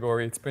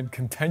category. It's been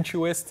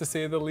contentious, to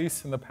say the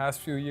least, in the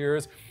past few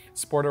years.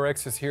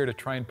 SportRx is here to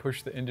try and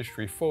push the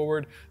industry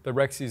forward. The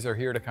REXYS are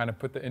here to kind of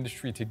put the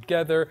industry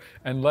together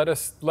and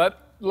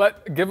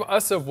give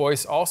us a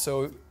voice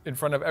also in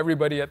front of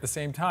everybody at the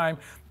same time,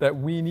 that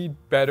we need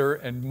better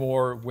and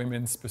more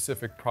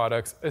women-specific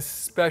products,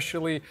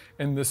 especially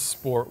in the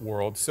sport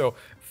world. So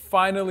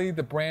finally,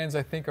 the brands,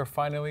 I think, are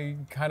finally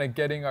kind of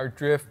getting our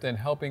drift and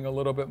helping a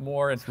little bit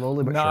more, and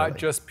slowly but not surely.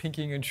 just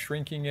pinking and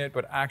shrinking it,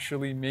 but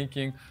actually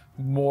making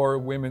more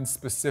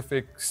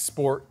women-specific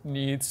sport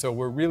needs. So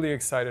we're really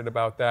excited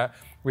about that.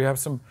 We have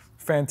some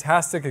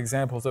fantastic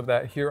examples of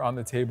that here on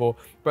the table,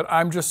 but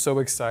I'm just so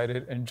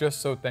excited and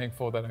just so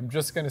thankful that I'm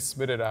just going to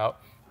spit it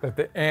out. that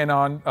the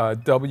Anon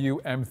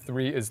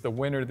WM3 is the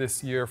winner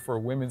this year for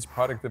Women's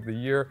Product of the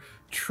Year.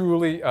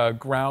 Truly a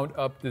ground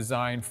up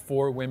design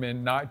for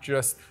women, not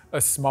just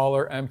a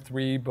smaller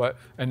M3,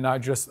 and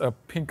not just a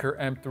pinker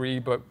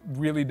M3, but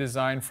really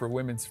designed for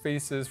women's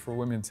faces, for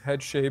women's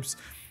head shapes.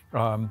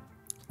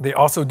 They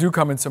also do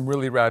come in some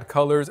really rad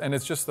colors, and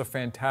it's just a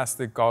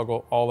fantastic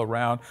goggle all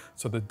around.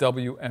 So the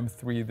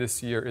WM3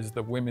 this year is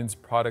the Women's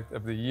Product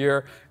of the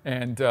Year.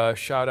 And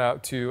shout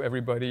out to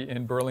everybody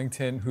in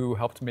Burlington who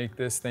helped make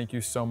this. Thank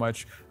you so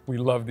much. We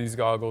love these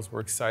goggles.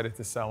 We're excited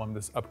to sell them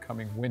this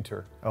upcoming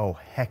winter. Oh,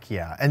 heck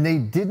yeah. And they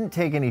didn't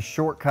take any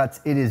shortcuts.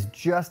 It is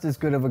just as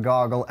good of a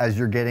goggle as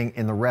you're getting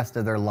in the rest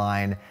of their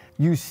line.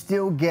 You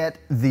still get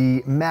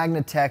the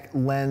Magnatech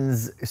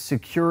lens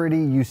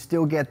security. You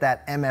still get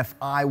that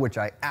MFI, which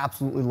I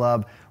absolutely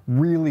love.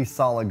 Really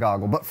solid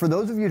goggle. But for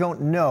those of you who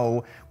don't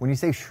know, when you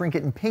say shrink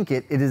it and pink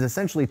it, it is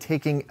essentially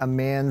taking a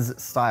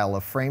man's style,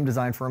 a frame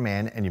designed for a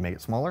man, and you make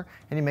it smaller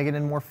and you make it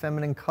in more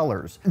feminine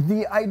colors.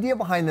 The idea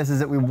behind this is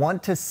that we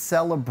want to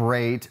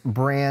celebrate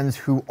brands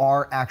who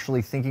are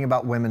actually thinking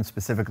about women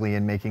specifically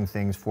and making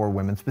things for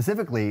women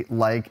specifically,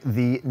 like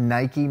the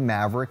Nike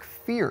Maverick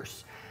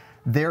Fierce.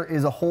 There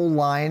is a whole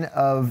line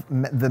of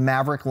the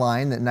Maverick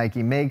line that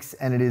Nike makes,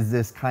 and it is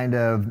this kind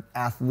of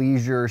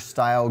athleisure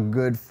style,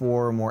 good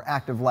for more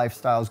active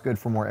lifestyles, good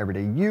for more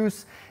everyday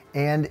use,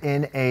 and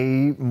in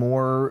a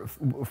more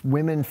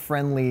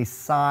women-friendly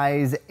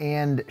size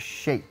and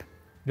shape.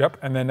 Yep,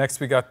 and then next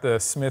we got the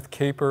Smith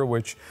Caper,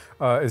 which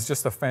is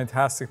just a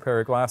fantastic pair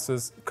of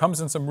glasses.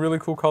 Comes in some really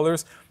cool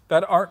colors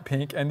that aren't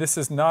pink, and this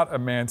is not a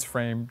man's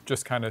frame,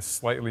 just kind of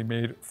slightly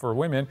made for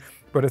women,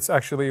 but it's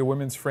actually a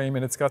women's frame,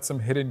 and it's got some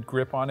hidden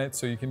grip on it,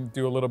 so you can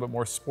do a little bit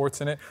more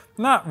sports in it.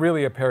 Not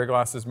really a pair of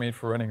glasses made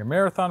for running a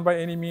marathon by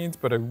any means,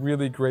 but a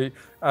really great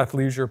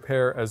athleisure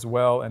pair as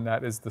well, and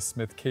that is the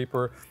Smith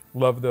Caper.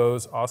 Love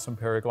those, awesome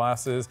pair of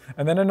glasses.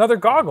 And then another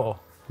goggle.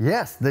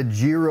 Yes, the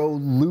Giro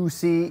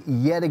Lucy,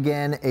 yet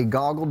again, a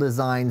goggle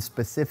designed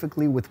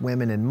specifically with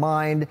women in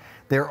mind.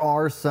 There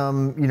are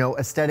some,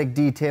 aesthetic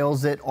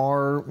details that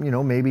are,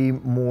 maybe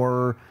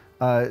more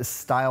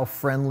style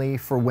friendly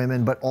for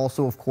women, but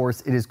also, of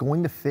course, it is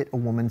going to fit a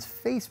woman's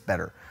face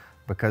better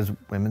because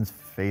women's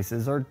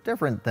faces are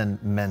different than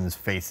men's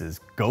faces.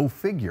 Go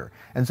figure.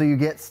 And so you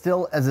get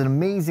still as an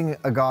amazing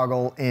a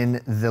goggle in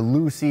the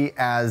Lucy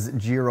as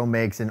Giro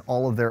makes in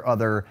all of their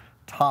other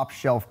top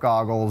shelf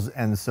goggles,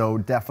 and so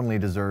definitely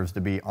deserves to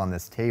be on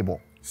this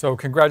table. So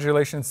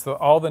congratulations to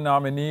all the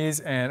nominees,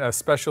 and a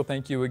special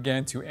thank you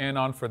again to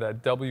Anon for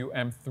that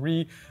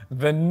WM3.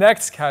 The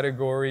next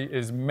category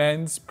is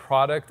Men's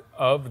Product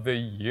of the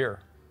Year.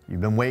 You've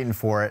been waiting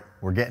for it.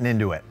 We're getting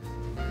into it.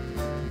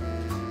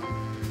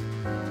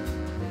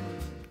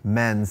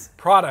 Men's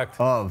Product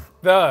of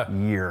the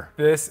Year.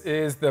 This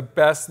is the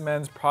best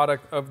men's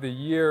product of the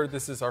year.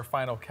 This is our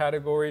final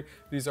category.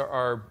 These are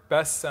our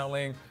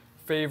best-selling,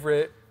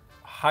 favorite,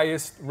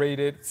 highest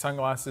rated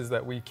sunglasses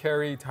that we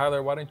carry.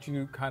 Tyler, why don't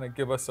you kind of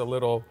give us a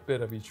little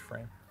bit of each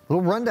frame?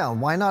 Little rundown,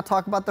 why not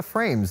talk about the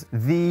frames?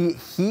 The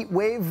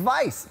Heatwave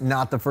Vice,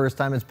 not the first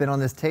time it's been on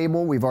this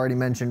table. We've already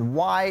mentioned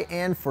why,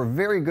 and for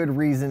very good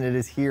reason it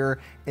is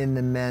here in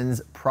the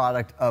Men's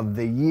Product of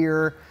the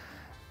Year.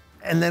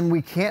 And then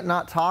we can't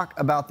not talk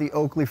about the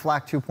Oakley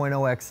Flak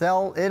 2.0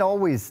 XL. It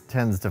always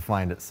tends to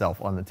find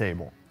itself on the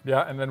table.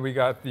 Yeah, and then we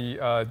got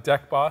the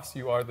Deck Boss.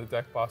 You are the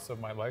Deck Boss of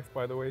my life,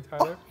 by the way,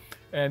 Tyler.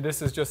 And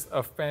this is just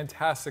a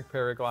fantastic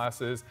pair of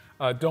glasses.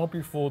 Don't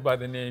be fooled by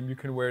the name. You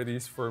can wear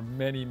these for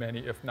many,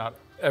 if not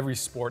every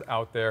sport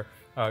out there.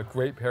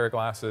 Great pair of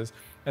glasses.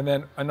 And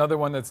then another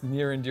one that's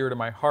near and dear to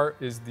my heart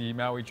is the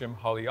Maui Jim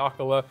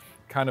Haleakala,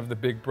 kind of the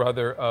big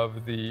brother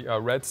of the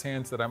Red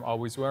Sands that I'm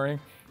always wearing.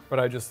 But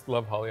I just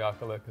love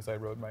Haleakala because I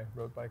rode my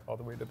road bike all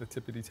the way to the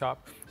tippity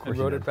top and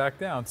rode it back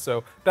down.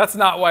 So that's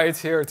not why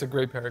it's here. It's a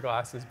great pair of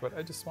glasses, but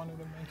I just wanted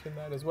to mention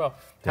that as well.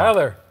 Yeah.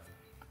 Tyler,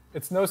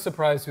 it's no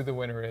surprise who the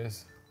winner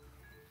is.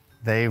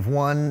 They've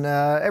won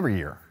every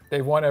year.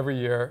 They've won every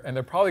year, and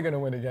they're probably going to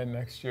win again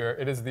next year.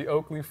 It is the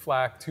Oakley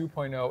Flak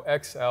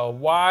 2.0 XL.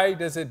 Why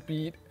does it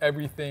beat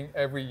everything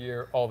every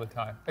year all the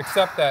time?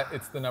 Except that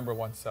it's the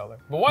 #1 seller.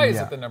 But why is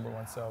it the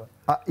 #1 seller?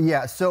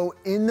 Yeah, so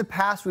in the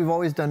past, we've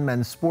always done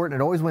men's sport, and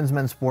it always wins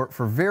men's sport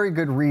for very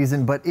good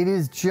reason, but it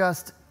is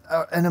just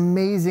an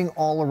amazing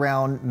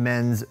all-around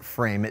men's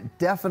frame. It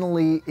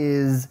definitely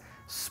is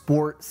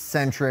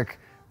sport-centric,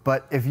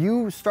 but if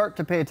you start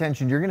to pay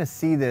attention, you're gonna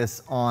see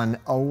this on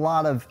a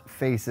lot of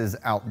faces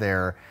out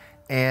there,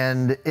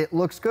 and it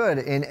looks good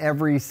in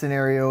every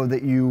scenario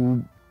that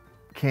you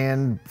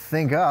can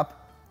think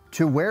up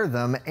to wear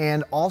them,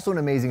 and also an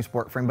amazing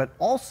sport frame, but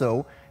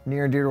also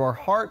near and dear to our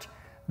heart,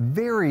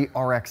 very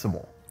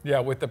RXable. Yeah,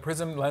 with the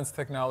prism lens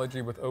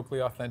technology, with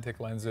Oakley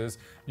authentic lenses,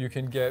 you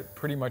can get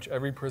pretty much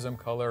every prism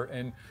color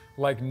in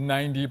like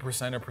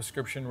 90% of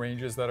prescription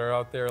ranges that are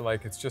out there.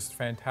 Like, it's just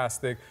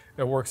fantastic.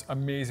 It works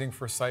amazing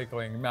for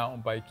cycling,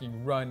 mountain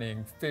biking,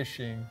 running,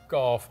 fishing,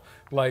 golf.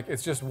 Like,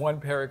 it's just one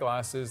pair of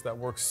glasses that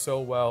works so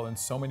well in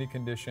so many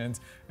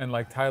conditions. And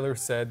like Tyler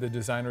said, the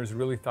designers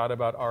really thought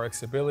about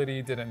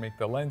RXability, didn't make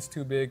the lens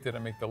too big,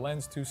 didn't make the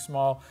lens too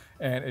small,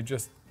 and it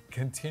just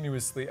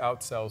continuously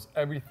outsells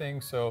everything.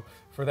 So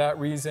for that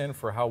reason,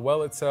 for how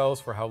well it sells,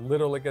 for how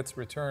little it gets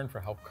returned, for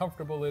how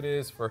comfortable it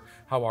is, for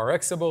how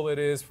RXable it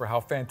is, for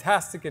how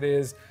fantastic it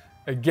is,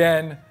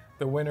 again,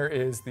 the winner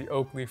is the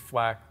Oakley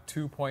Flak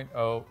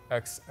 2.0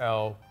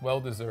 XL.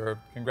 Well deserved.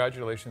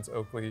 Congratulations,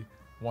 Oakley,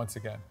 once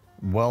again.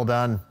 Well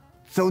done.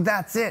 So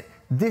that's it.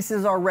 This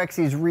is our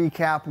REXYS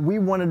recap. We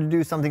wanted to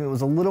do something that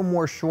was a little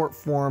more short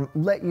form,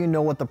 let you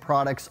know what the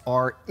products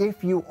are.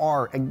 If you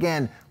are,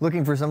 again,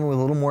 looking for something with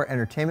a little more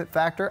entertainment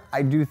factor,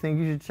 I do think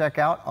you should check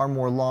out our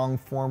more long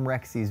form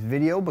REXYS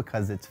video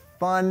because it's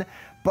fun,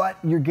 but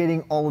you're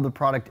getting all of the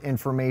product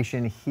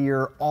information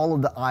here, all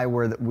of the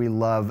eyewear that we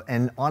love.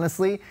 And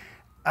honestly,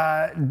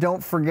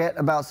 don't forget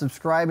about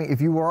subscribing.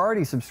 If you were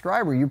already a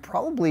subscriber, you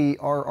probably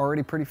are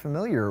already pretty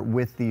familiar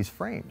with these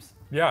frames.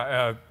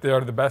 Yeah, they are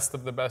the best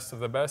of the best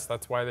of the best.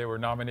 That's why they were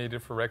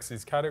nominated for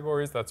REXYS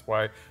categories. That's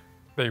why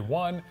they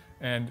won.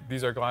 And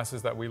these are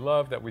glasses that we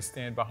love, that we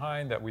stand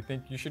behind, that we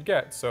think you should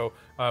get. So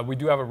we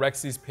do have a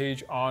REXYS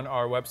page on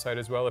our website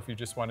as well if you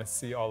just want to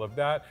see all of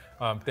that.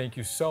 Thank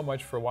you so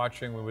much for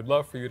watching. We would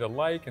love for you to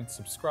like and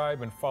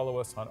subscribe and follow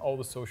us on all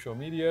the social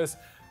medias.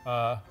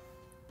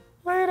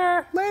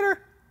 Later.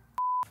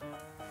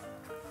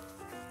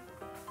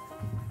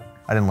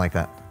 I didn't like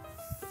that.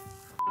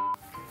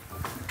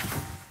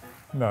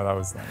 No, that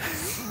was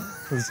nice.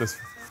 It was just.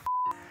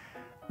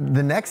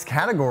 The next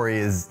category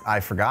is I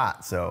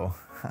forgot, so.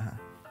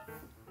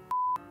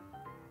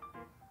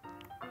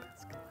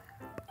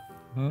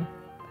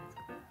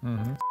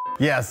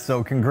 Yes,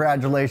 so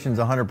congratulations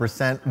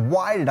 100%.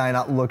 Why did I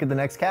not look at the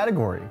next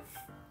category?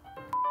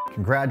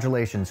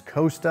 Congratulations,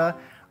 Costa.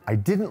 I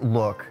didn't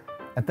look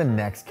at the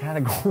next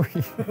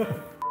category.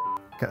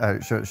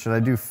 Should I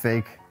do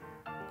fake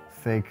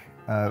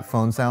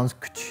phone sounds?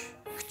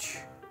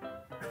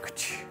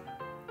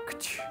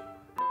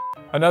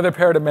 Another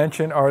pair to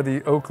mention are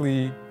the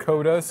Oakley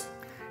Codas.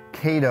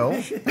 Kato.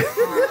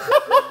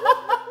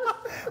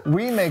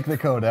 We make the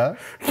Coda.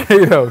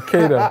 Kato,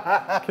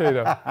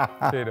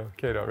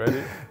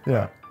 ready?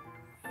 Yeah.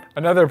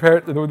 Another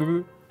pair.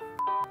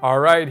 All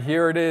right,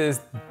 here it is.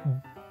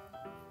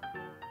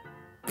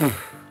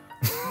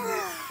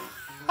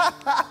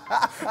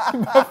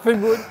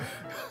 Nothing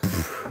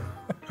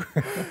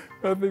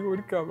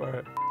would come. All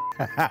right.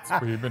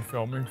 We've been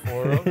filming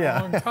for a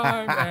long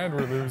time and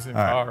we're losing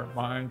our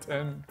minds,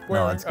 and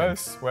wearing a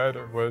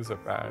sweater was a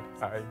bad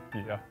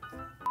idea.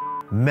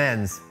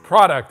 Men's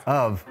product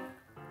of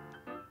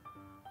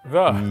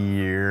the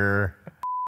year.